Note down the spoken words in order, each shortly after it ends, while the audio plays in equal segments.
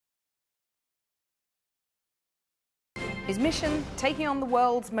His mission, taking on the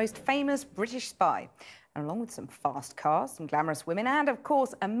world's most famous British spy. And along with some fast cars, some glamorous women, and, of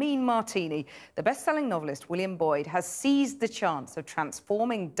course, a mean martini, the best-selling novelist William Boyd has seized the chance of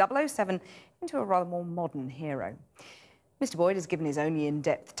transforming 007 into a rather more modern hero. Mr. Boyd has given his only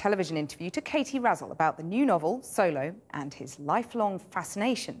in-depth television interview to Katie Razzle about the new novel, Solo, and his lifelong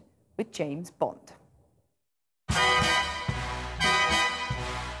fascination with James Bond.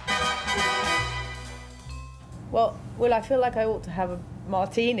 Well, Will, I feel like I ought to have a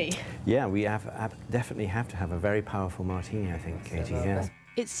martini. Yeah, we definitely have to have a very powerful martini, I think, Katie, yes.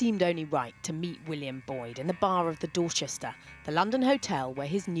 It seemed only right to meet William Boyd in the bar of the Dorchester, the London hotel where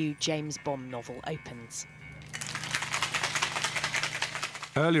his new James Bond novel opens.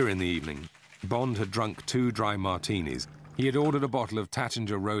 Earlier in the evening, Bond had drunk 2 dry martinis. He had ordered a bottle of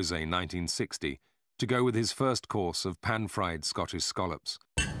Tattinger Rosé 1960 to go with his first course of pan-fried Scottish scallops.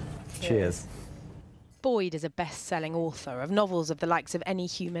 Cheers. Boyd is a best-selling author of novels of the likes of Any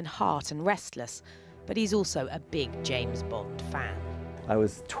Human Heart and Restless, but he's also a big James Bond fan. I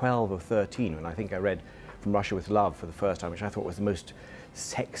was 12 or 13 when I think I read From Russia with Love for the first time, which I thought was the most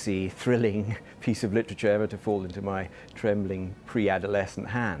sexy, thrilling piece of literature ever to fall into my trembling pre-adolescent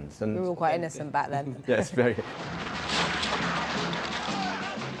hands. And we were all quite innocent back then. Yes, very.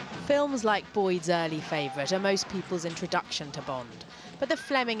 Films like Boyd's early favourite are most people's introduction to Bond. But the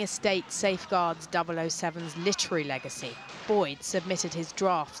Fleming estate safeguards 007's literary legacy. Boyd submitted his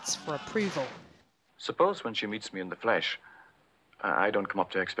drafts for approval. Suppose when she meets me in the flesh, I don't come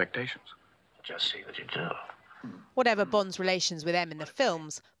up to expectations. Just see that you do. Whatever Bond's relations with M in the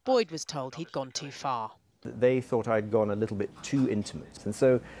films, Boyd was told he'd gone too far. They thought I'd gone a little bit too intimate. And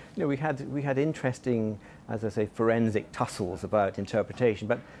so, you know, we had interesting, as I say, forensic tussles about interpretation.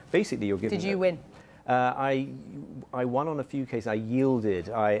 But basically you're given... Did you win? I won on a few cases. I yielded.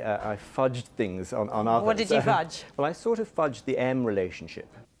 I fudged things on others. What did you fudge? Well, I sort of fudged the M relationship.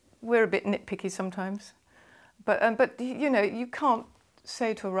 We're a bit nitpicky sometimes, but you know, you can't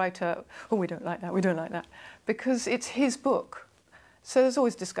say to a writer, "Oh, we don't like that. We don't like that," because it's his book. So there's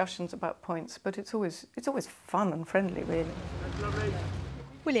always discussions about points, but it's always fun and friendly, really.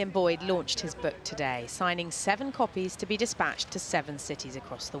 William Boyd launched his book today, signing 7 copies to be dispatched to 7 cities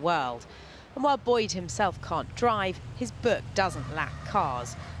across the world. And while Boyd himself can't drive, his book doesn't lack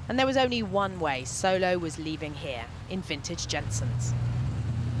cars. And there was only one way Solo was leaving here, in vintage Jensens.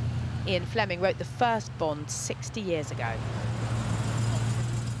 Ian Fleming wrote the first Bond 60 years ago.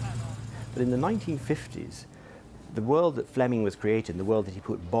 But in the 1950s, the world that Fleming was creating, the world that he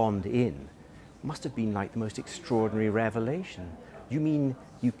put Bond in, must have been like the most extraordinary revelation. You mean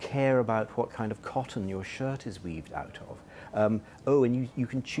you care about what kind of cotton your shirt is weaved out of? Oh, and you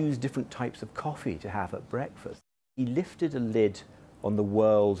can choose different types of coffee to have at breakfast. He lifted a lid on the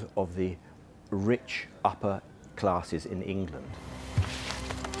world of the rich upper classes in England.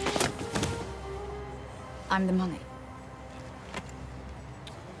 I'm the money.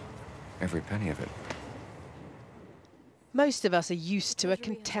 Every penny of it. Most of us are used to a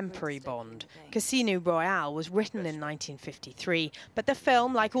contemporary Bond. Casino Royale was written in 1953, but the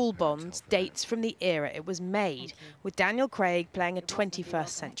film, like all Bonds, dates from the era it was made, with Daniel Craig playing a 21st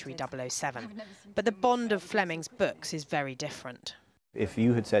century 007. But the Bond of Fleming's books is very different. If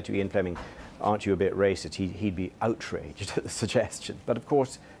you had said to Ian Fleming, "Aren't you a bit racist?" he'd be outraged at the suggestion. But of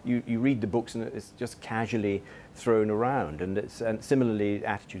course, you read the books and it's just casually thrown around. And similarly,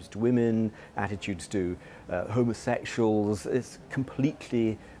 attitudes to women, attitudes to homosexuals, it's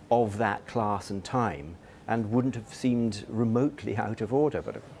completely of that class and time and wouldn't have seemed remotely out of order.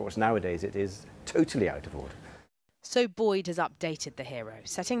 But of course, nowadays it is totally out of order. So Boyd has updated the hero,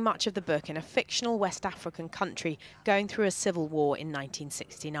 setting much of the book in a fictional West African country going through a civil war in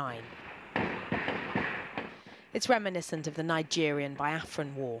 1969. It's reminiscent of the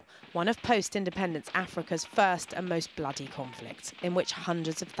Nigerian-Biafran War, one of post-independence Africa's first and most bloody conflicts, in which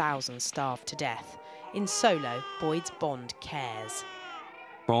hundreds of thousands starved to death. In Solo, Boyd's Bond cares.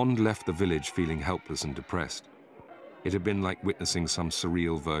 Bond left the village feeling helpless and depressed. It had been like witnessing some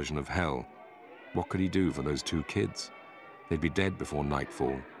surreal version of hell. What could he do for those 2 kids? They'd be dead before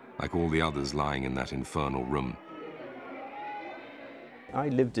nightfall, like all the others lying in that infernal room. I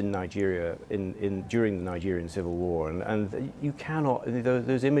lived in Nigeria during the Nigerian Civil War, and you cannot,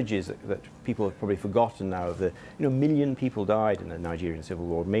 those images that people have probably forgotten now of the, you know, 1 million people died in the Nigerian Civil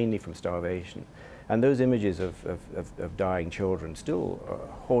War, mainly from starvation. And those images of dying children still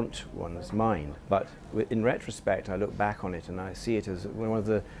haunt one's mind. But in retrospect, I look back on it and I see it as one of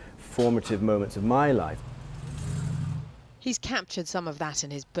the formative moments of my life. He's captured some of that in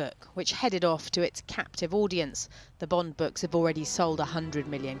his book, which headed off to its captive audience. The Bond books have already sold 100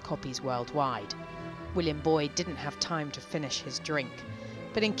 million copies worldwide. William Boyd didn't have time to finish his drink,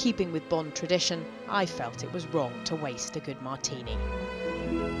 but in keeping with Bond tradition, I felt it was wrong to waste a good martini.